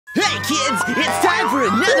Alright kids, it's time for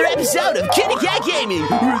another episode of KittyKatGaming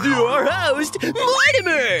with your host,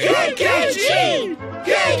 Mortimer! KKG!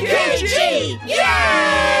 KKG!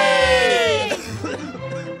 Yay!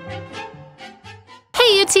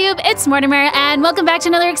 Hey YouTube, it's Mortimer, and welcome back to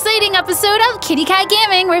another exciting episode of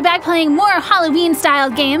KittyKatGaming. We're back playing more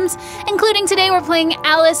Halloween-style games, including today we're playing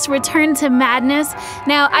Alice Return to Madness.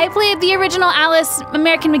 Now, I played the original Alice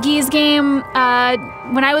American McGee's game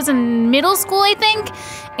when I was in middle school, I think,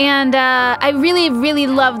 and I really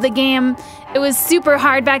loved the game. It was super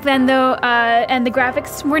hard back then, though, and the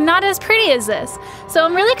graphics were not as pretty as this. So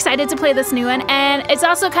I'm really excited to play this new one, and it's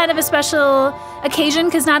also kind of a special occasion,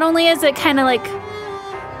 because not only is it kind of like,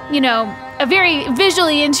 you know, a very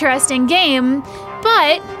visually interesting game,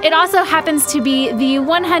 but it also happens to be the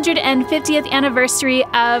 150th anniversary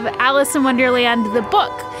of Alice in Wonderland, the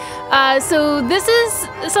book. So this is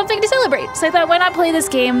something to celebrate. So I thought, why not play this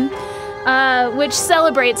game, which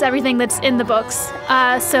celebrates everything that's in the books.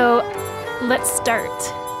 So let's start.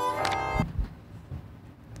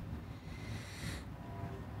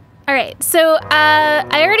 All right, so I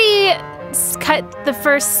already cut the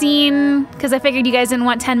first scene because I figured you guys didn't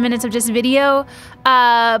want 10 minutes of just video.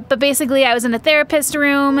 But basically I was in a therapist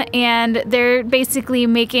room and they're basically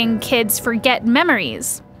making kids forget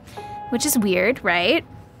memories, which is weird, right?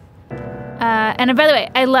 And by the way,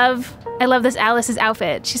 I love this Alice's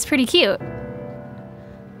outfit. She's pretty cute.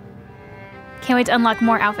 Can't wait to unlock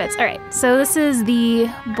more outfits. All right, so this is the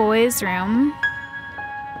boys' room.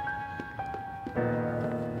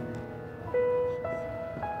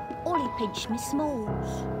 Pinched me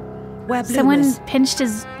smalls. Where Someone pinched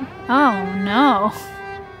his... Oh, no.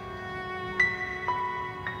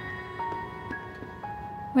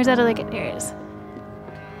 Where's that other kid? Here it is.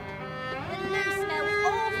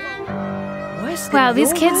 Wow,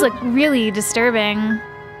 these kids look really disturbing.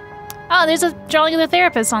 Oh, there's a drawing of the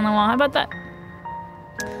therapist on the wall. How about that?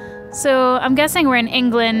 So, I'm guessing we're in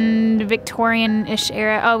England, Victorian-ish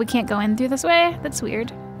era. Oh, we can't go in through this way? That's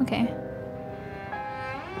weird. Okay.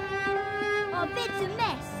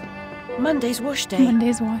 Monday's wash day.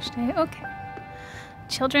 Monday's wash day, okay.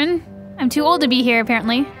 Children, I'm too old to be here,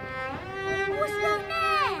 apparently. What's wrong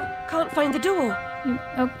there? Can't find the door.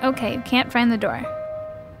 Okay, can't find the door.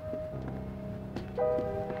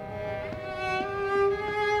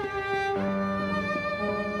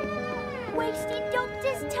 Wasting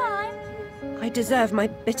doctor's time. I deserve my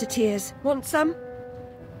bitter tears. Want some?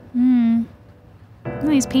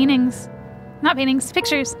 These paintings. Not paintings,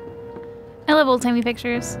 pictures. I love old-timey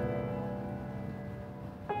pictures.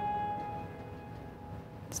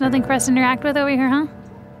 There's nothing for us to interact with over here, huh?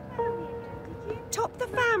 Top the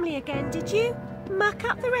family again, did you? Muck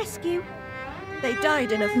up the rescue. They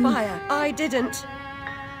died in a fire. I didn't.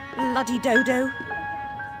 Bloody dodo.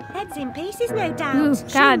 Heads in pieces, no doubt. Ooh,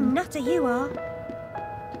 God. Nutter you are.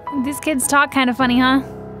 These kids talk kind of funny, huh?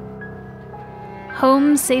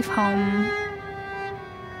 Home, safe home.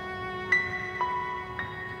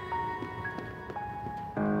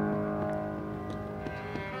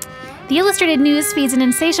 The Illustrated News feeds an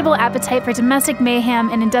insatiable appetite for domestic mayhem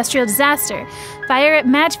and industrial disaster. Fire at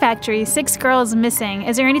match factory, 6 girls missing.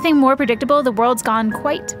 Is there anything more predictable? The world's gone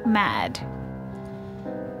quite mad.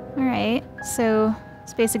 Alright, so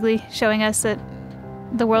it's basically showing us that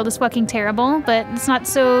the world is fucking terrible, but it's not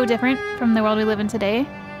so different from the world we live in today.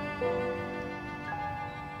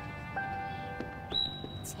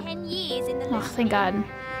 10 years in the Oh, thank God. No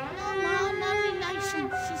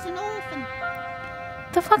relation. She's an orphan.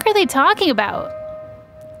 What the fuck are they talking about?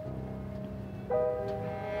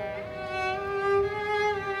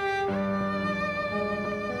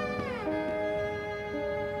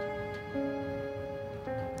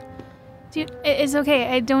 Dude, it's okay.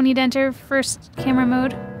 I don't need to enter first camera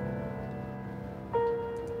mode.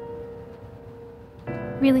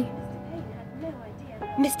 Really?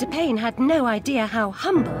 Mr. Payne had no idea how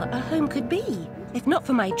humble a home could be. If not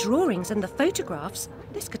for my drawings and the photographs,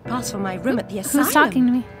 this could pass for my room at the asylum. Who's talking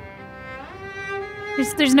to me?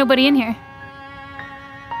 There's nobody in here.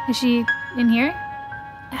 Is she in here?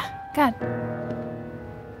 God.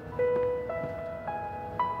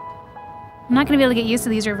 I'm not gonna be able to get used to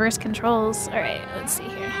these reverse controls. Alright, let's see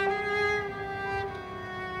here.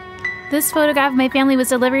 This photograph of my family was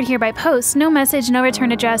delivered here by post. No message, no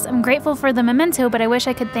return address. I'm grateful for the memento, but I wish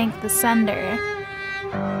I could thank the sender.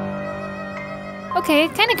 Okay,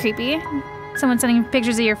 kind of creepy. Someone sending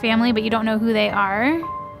pictures of your family, but you don't know who they are.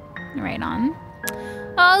 Right on.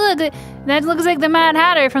 Oh, look, that looks like the Mad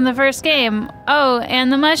Hatter from the first game. Oh,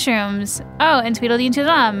 and the mushrooms. Oh, and Tweedledee and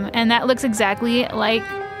Tweedledum. And that looks exactly like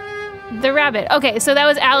the rabbit. Okay, so that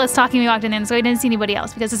was Alice talking when we walked in, so I didn't see anybody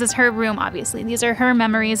else because this is her room, obviously. These are her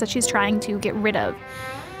memories that she's trying to get rid of.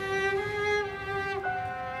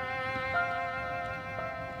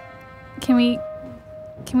 Can we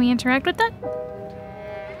interact with that?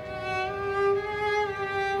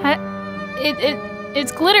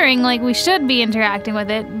 It's glittering like we should be interacting with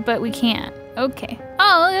it, but we can't. Okay.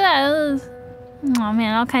 Oh, look at that. Oh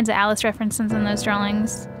man, all kinds of Alice references in those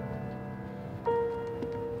drawings.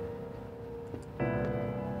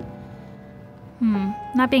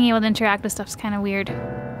 Not being able to interact with stuff's kind of weird.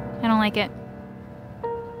 I don't like it.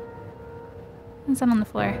 What's that on the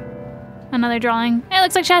floor? Another drawing. It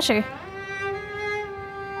looks like Cheshire.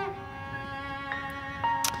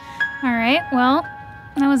 Alright, well,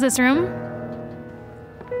 that was this room.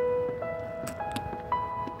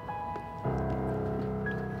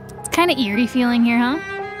 It's kind of eerie feeling here, huh?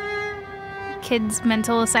 Kids'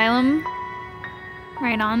 mental asylum.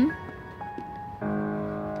 Right on.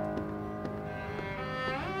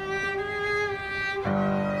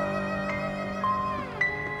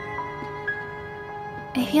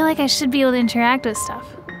 I feel like I should be able to interact with stuff.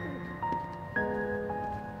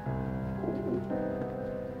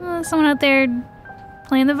 Oh, someone out there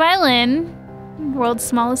playing the violin. World's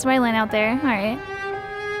smallest violin out there. Alright.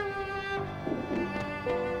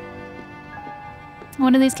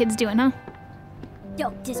 What are these kids doing, huh?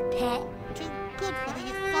 Doctor's pet. Too good for the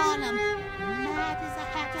asylum. Mad as a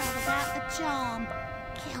hatter without the charm.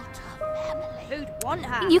 Killed her family. Who'd want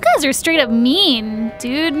her? You guys are straight up mean,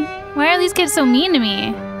 dude. Why are these kids so mean to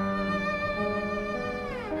me?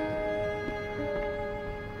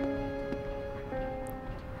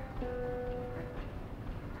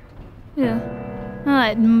 Ew. Oh,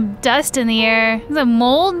 that dust in the air. Is that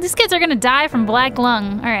mold? These kids are gonna die from black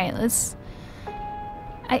lung. Alright, let's...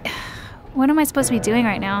 What am I supposed to be doing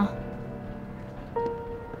right now?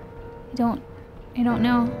 I don't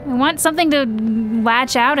know. I want something to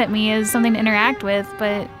latch out at me as something to interact with,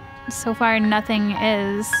 but so far nothing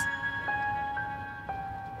is.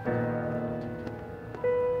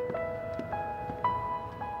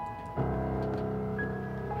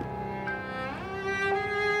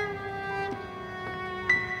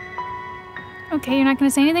 Okay, you're not gonna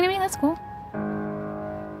say anything to me? That's cool.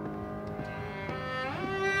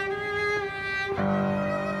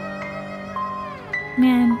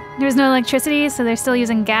 Man, there's no electricity, so they're still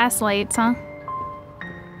using gas lights, huh?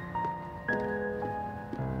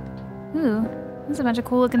 Ooh, there's a bunch of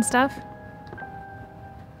cool looking stuff.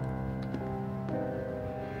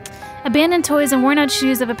 Abandoned toys and worn out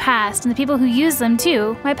shoes of a past, and the people who use them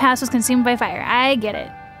too. My past was consumed by fire. I get it.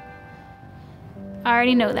 I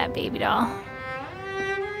already know that, baby doll.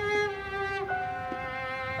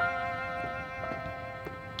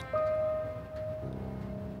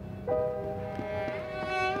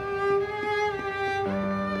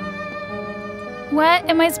 What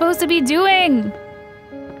am I supposed to be doing?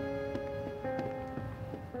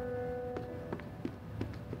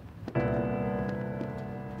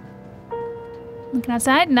 Looking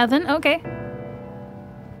outside? Nothing? Okay.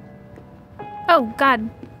 Oh, God.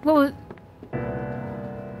 What was...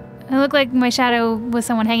 It looked like my shadow was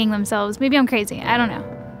someone hanging themselves. Maybe I'm crazy. I don't know.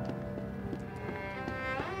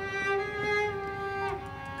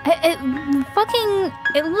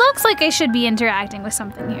 It looks like I should be interacting with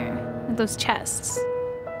something here. With those chests.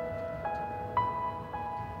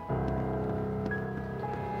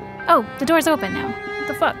 Oh, the door's open now. What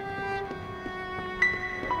the fuck?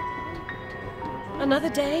 Another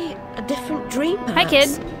day, a different dream, perhaps. Hi, kid.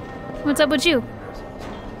 What's up with you?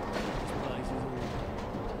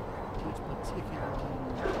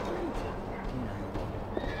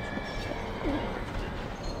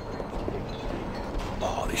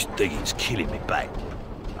 Oh, this digging's killing me back.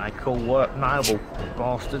 They call work noble,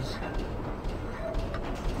 bastards.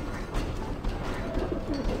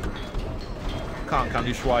 Can't come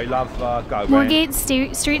this way, love. Go Moorgate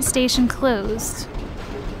Street Station closed.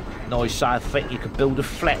 Nice so thick you could build a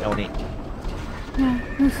flat on it.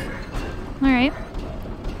 Alright.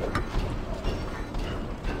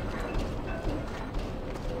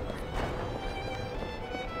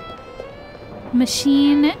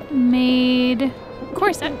 Machine made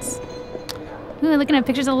corsets. Ooh, looking at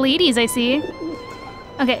pictures of ladies, I see.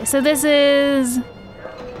 Okay, so this is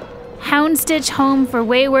Houndstitch Home for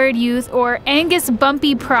Wayward Youth or Angus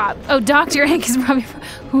Bumpy Prop. Oh, Dr. Angus Bumpy Prop.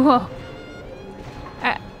 Whoa.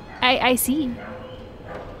 I see.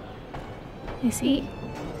 I see.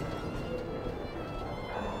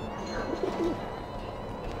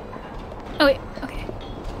 Oh, wait. Okay.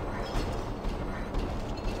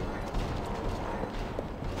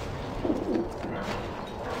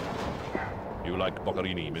 You like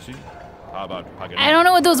boccherini, missy? I don't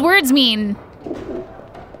know what those words mean.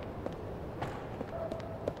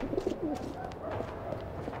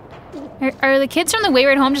 Are the kids from the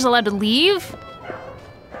Wayward Home just allowed to leave?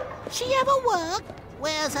 She ever work?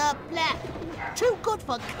 Wears her black. Too good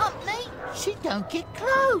for company. She don't get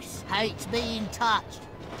close. Hates being touched.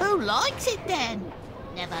 Who likes it then?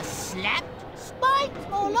 Never slapped, spiked,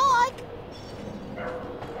 more like.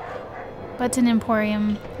 Button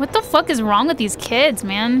Emporium. What the fuck is wrong with these kids,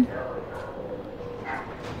 man?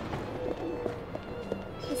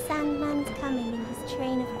 The Sandman's coming in his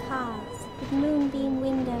train of cars, with moonbeam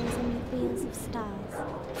windows and the wheels of stars.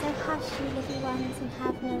 So hush, you little ones, and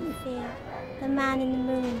have no fear. The man in the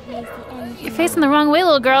moon hears the end. You're facing the wrong way,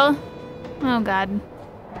 little girl. Oh, God.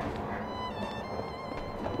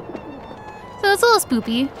 So it's a little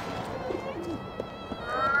spoopy.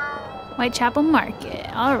 Whitechapel Market.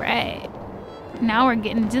 All right. Now we're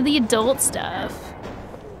getting to the adult stuff.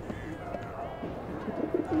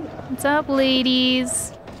 What's up,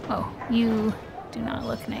 ladies? Oh, you do not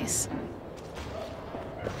look nice.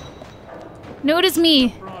 Notice me.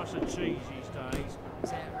 Price of cheese these days.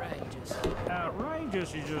 It's outrageous.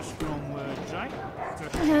 Outrageous is a strong word, Jake.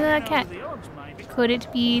 Look at that cat. Could it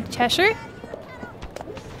be Cheshire?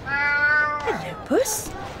 Hello, Puss.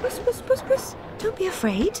 Puss, Puss, Puss, Puss. Don't be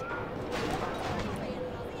afraid.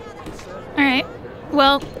 Alright.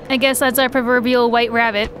 Well, I guess that's our proverbial white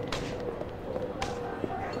rabbit.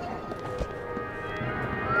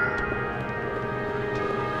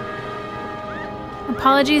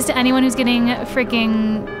 Apologies to anyone who's getting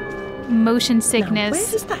freaking motion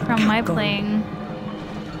sickness from my playing.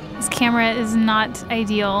 This camera is not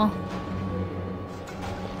ideal.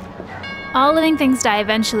 All living things die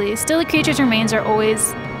eventually. Still, the creature's remains are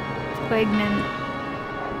always poignant.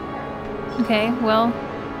 Okay, well.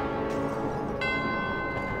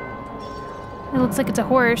 It looks like it's a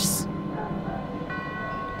horse.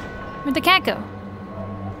 Where'd the cat go?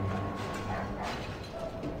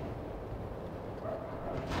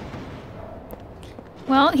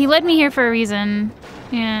 Well, he led me here for a reason,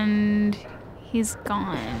 and he's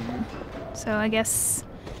gone. So I guess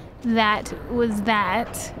that was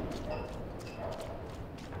that.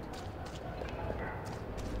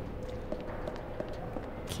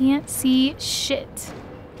 Can't see shit.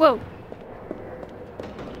 Whoa.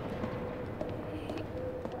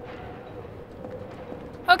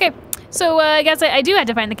 Okay, so I guess I do have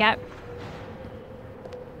to find the cat.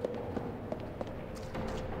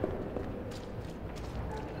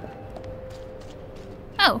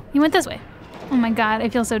 Oh, he went this way. Oh my god, I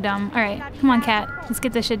feel so dumb. Alright, come on, cat. Let's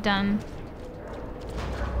get this shit done.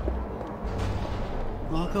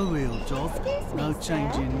 Like a real dog. No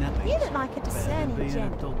changing nappy. You look like a discerning Being a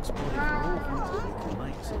gent. dog's body for all you can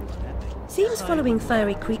make someone happy. Seems following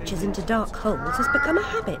furry creatures into dark holes has become a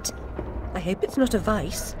habit. I hope it's not a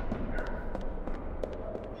vice.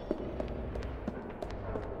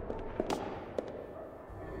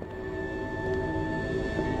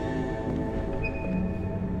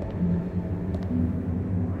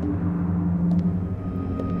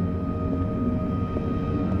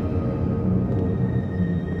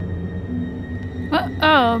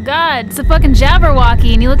 Oh god, it's a fucking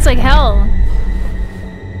Jabberwocky and he looks like hell.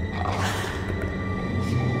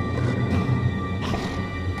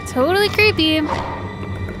 Totally creepy.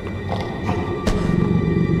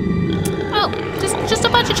 Oh, just a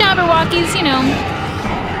bunch of Jabberwockies, you know.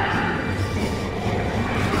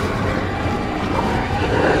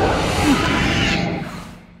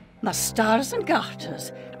 My stars and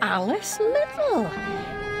garters, Alice Little.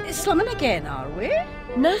 Slumming again, are we?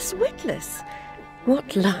 Nurse Witless.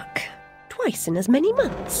 What luck. Twice in as many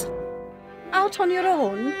months. Out on your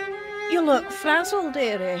own? You look frazzled,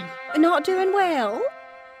 dearie. Not doing well?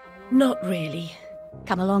 Not really.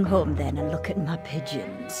 Come along home then and look at my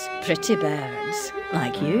pigeons. Pretty birds,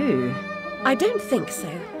 like you. I don't think so.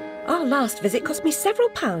 Our last visit cost me several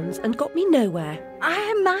pounds and got me nowhere.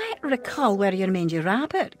 I might recall where your mangy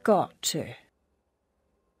rabbit got to.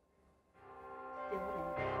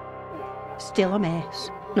 Still a mess.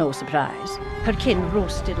 No surprise. Her kin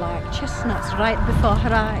roasted like chestnuts right before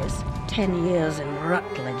her eyes. 10 years in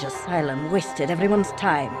Rutledge Asylum wasted everyone's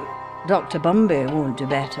time. Dr. Bumby won't do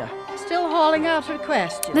better. Still hauling out her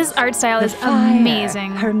questions. This art style is Fire,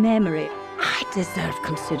 amazing. Her memory. I deserve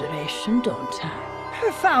consideration, don't I?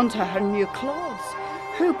 Who found her new clothes?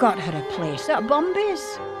 Who got her a place at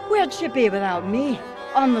Bumby's? Where'd she be without me?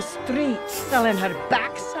 On the streets, selling her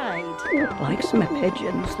backside. Likes my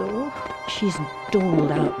pigeons, though. She's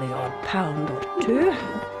doled out the odd pound or two.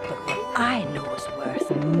 But what I know is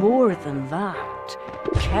worth more than that.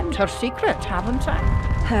 kept her secret, haven't I?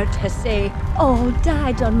 Heard her say, all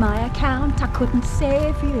died on my account, I couldn't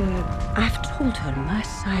save you. I've told her my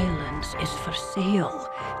silence is for sale.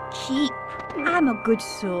 Cheap. I'm a good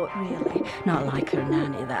sort, really. Not like her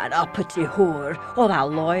nanny, that uppity whore. Or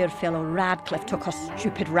that lawyer fellow Radcliffe took a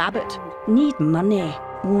stupid rabbit. Need money.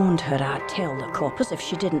 Warned her I'd tell the coppers if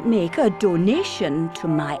she didn't make a donation to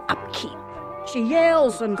my upkeep. She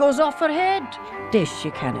yells and goes off her head. Does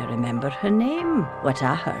she can't remember her name, what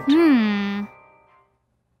I heard.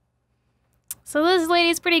 So this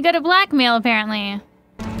lady's pretty good at blackmail, apparently.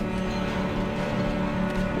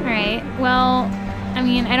 Alright, well, I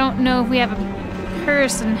mean, I don't know if we have a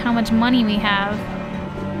purse and how much money we have.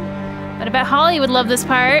 But I bet Holly would love this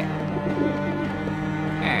part.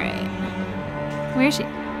 Alright. Where is she?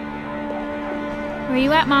 Where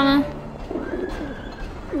you at, Mama?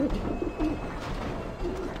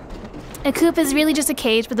 A coop is really just a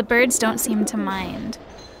cage, but the birds don't seem to mind.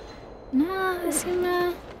 No, they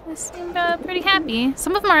seem pretty happy.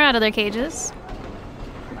 Some of them are out of their cages.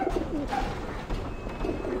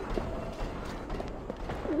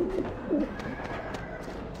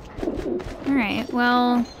 Alright,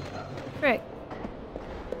 well, frick.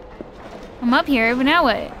 I'm up here, but now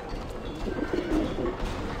what?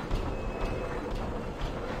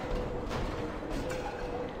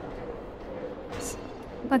 This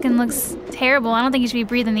fucking looks terrible. I don't think you should be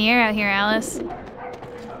breathing the air out here, Alice.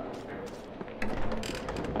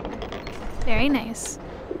 Very nice.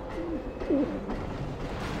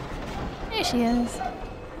 There she is.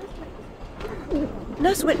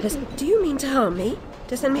 Nurse Witness, do you mean to harm me?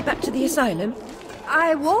 To send me back to the asylum?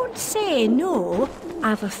 I won't say no.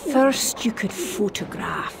 I've a thirst you could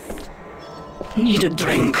photograph. Need a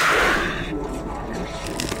drink.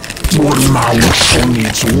 Your mouth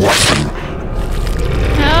needs washing.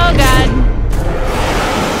 Oh, God.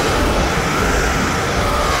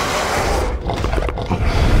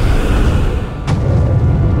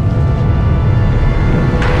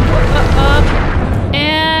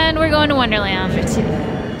 And we're going to Wonderland.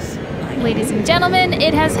 Ladies and gentlemen,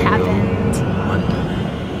 it has happened.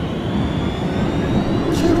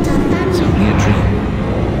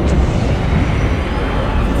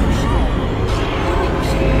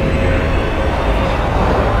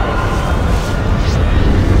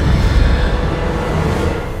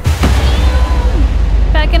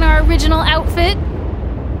 Back in our original outfit.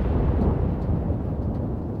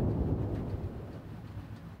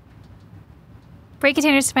 Break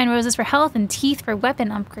containers to find roses for health and teeth for weapon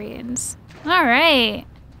upgrades. All right.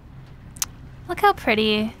 Look how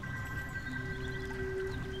pretty.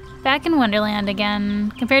 Back in Wonderland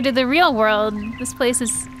again. Compared to the real world, this place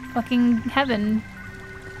is fucking heaven.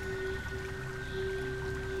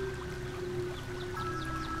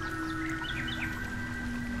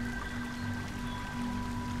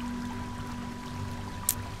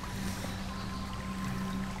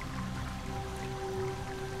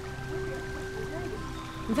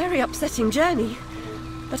 Very upsetting journey.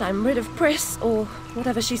 But I'm rid of Pris, or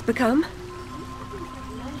whatever she's become.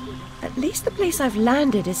 At least the place I've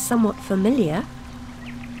landed is somewhat familiar.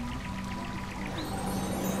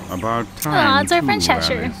 About time. Aw, it's our friend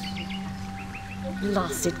Cheshire.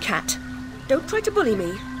 Blasted cat. Don't try to bully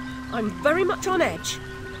me. I'm very much on edge.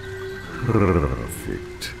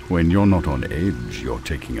 Perfect. When you're not on edge, you're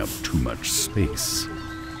taking up too much space.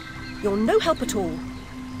 You're no help at all.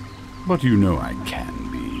 But you know I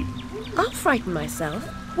can be. I'll frighten myself.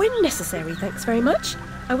 When necessary, thanks very much.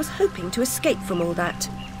 I was hoping to escape from all that.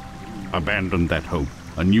 Abandon that hope.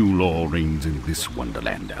 A new law reigns in this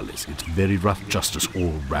wonderland, Alice. It's very rough justice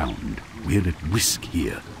all round. We're at risk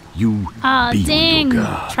here. You be on your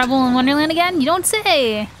guard. Trouble in Wonderland again? You don't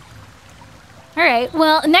say. Alright,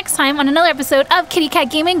 well, next time on another episode of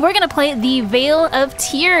KittyKatGaming, we're going to play The Veil of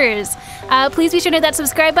Tears. Please be sure to hit that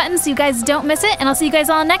subscribe button so you guys don't miss it, and I'll see you guys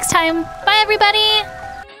all next time. Bye, everybody!